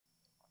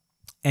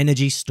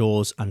Energy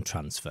stores and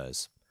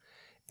transfers.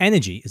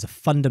 Energy is a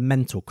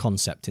fundamental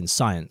concept in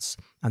science,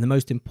 and the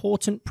most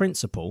important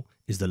principle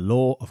is the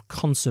law of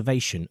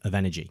conservation of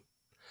energy.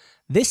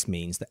 This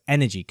means that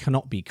energy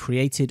cannot be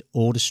created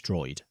or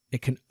destroyed.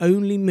 It can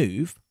only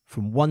move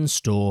from one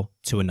store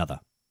to another.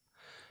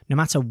 No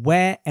matter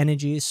where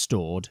energy is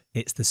stored,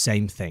 it's the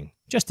same thing,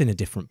 just in a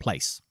different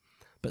place.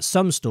 But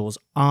some stores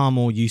are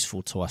more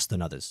useful to us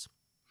than others.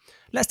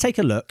 Let's take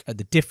a look at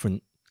the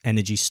different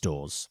energy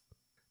stores.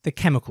 The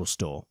chemical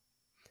store.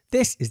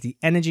 This is the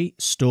energy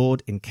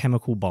stored in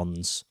chemical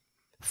bonds.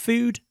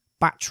 Food,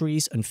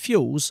 batteries and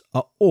fuels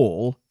are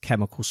all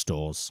chemical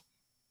stores.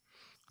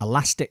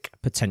 Elastic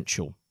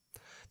potential.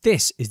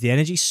 This is the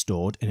energy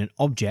stored in an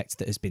object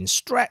that has been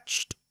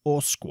stretched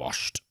or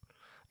squashed.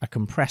 A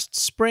compressed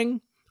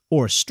spring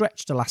or a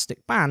stretched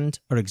elastic band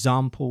are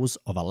examples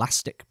of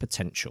elastic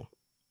potential.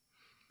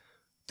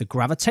 The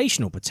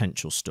gravitational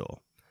potential store.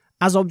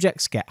 As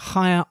objects get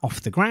higher off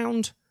the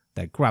ground,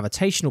 their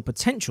gravitational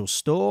potential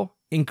store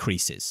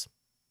increases.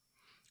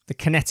 The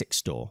kinetic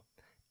store.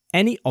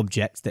 Any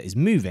object that is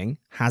moving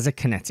has a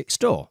kinetic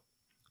store.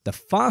 The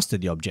faster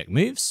the object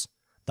moves,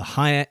 the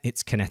higher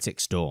its kinetic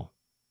store.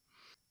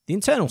 The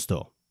internal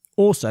store,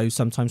 also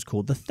sometimes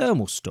called the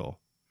thermal store.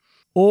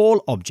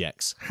 All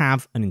objects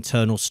have an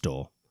internal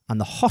store, and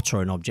the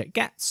hotter an object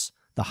gets,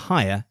 the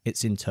higher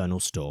its internal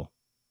store.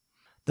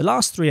 The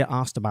last three are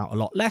asked about a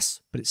lot less,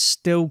 but it's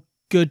still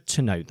good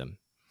to know them.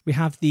 We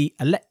have the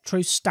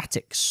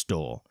electrostatic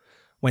store.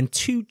 When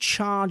two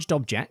charged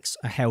objects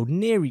are held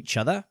near each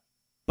other,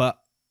 but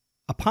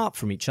apart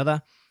from each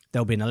other,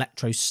 there'll be an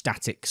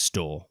electrostatic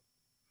store.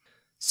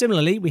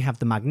 Similarly, we have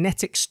the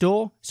magnetic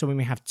store. So when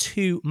we have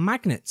two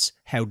magnets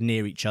held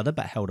near each other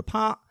but held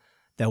apart,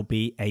 there'll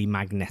be a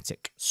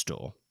magnetic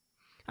store.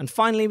 And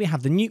finally, we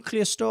have the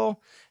nuclear store.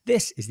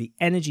 This is the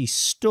energy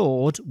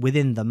stored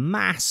within the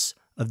mass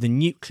of the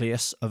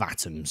nucleus of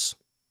atoms.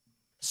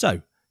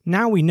 So,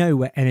 now we know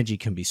where energy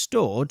can be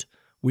stored,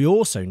 we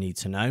also need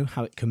to know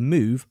how it can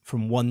move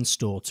from one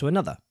store to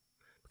another.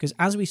 Because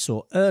as we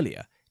saw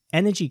earlier,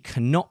 energy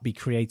cannot be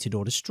created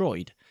or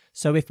destroyed.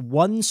 So if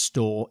one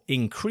store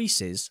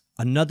increases,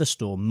 another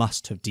store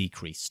must have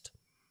decreased.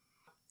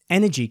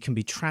 Energy can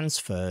be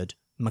transferred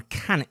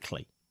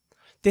mechanically.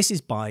 This is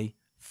by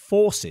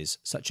forces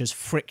such as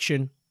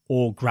friction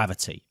or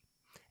gravity.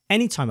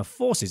 Anytime a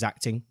force is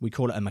acting, we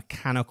call it a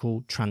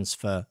mechanical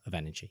transfer of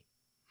energy.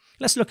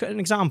 Let's look at an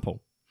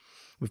example.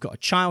 We've got a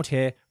child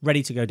here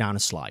ready to go down a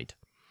slide.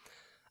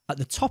 At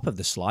the top of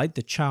the slide,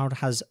 the child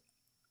has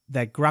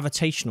their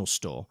gravitational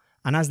store,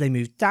 and as they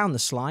move down the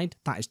slide,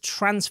 that is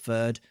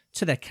transferred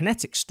to their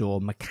kinetic store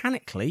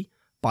mechanically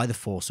by the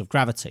force of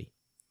gravity.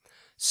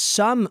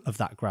 Some of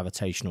that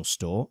gravitational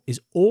store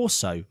is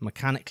also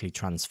mechanically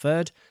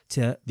transferred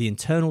to the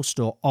internal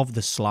store of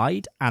the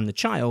slide and the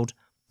child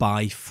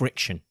by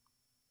friction.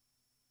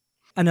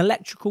 An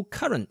electrical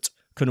current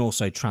can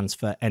also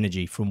transfer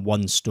energy from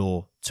one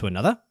store to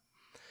another.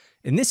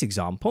 In this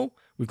example,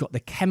 we've got the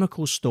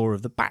chemical store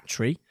of the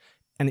battery,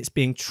 and it's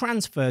being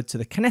transferred to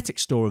the kinetic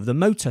store of the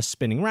motor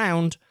spinning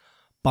round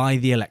by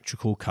the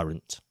electrical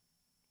current.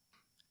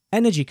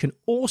 Energy can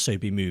also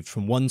be moved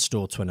from one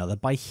store to another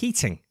by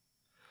heating.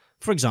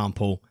 For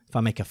example, if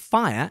I make a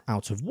fire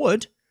out of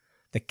wood,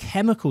 the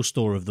chemical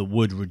store of the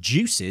wood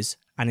reduces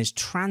and is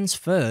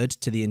transferred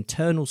to the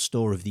internal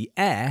store of the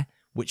air,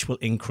 which will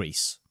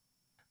increase.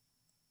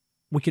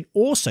 We can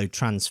also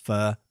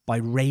transfer by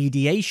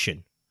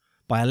radiation,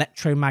 by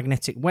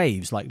electromagnetic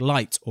waves like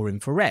light or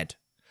infrared.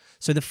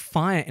 So the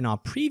fire in our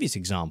previous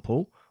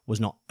example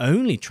was not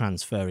only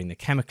transferring the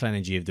chemical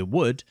energy of the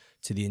wood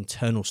to the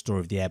internal store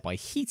of the air by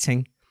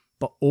heating,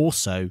 but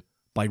also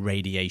by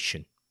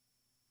radiation.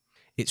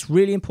 It's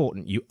really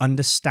important you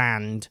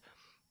understand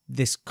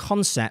this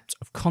concept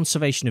of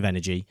conservation of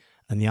energy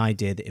and the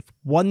idea that if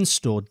one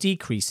store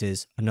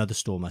decreases, another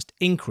store must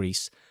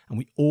increase, and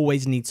we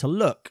always need to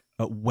look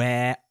at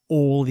where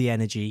all the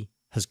energy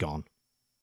has gone.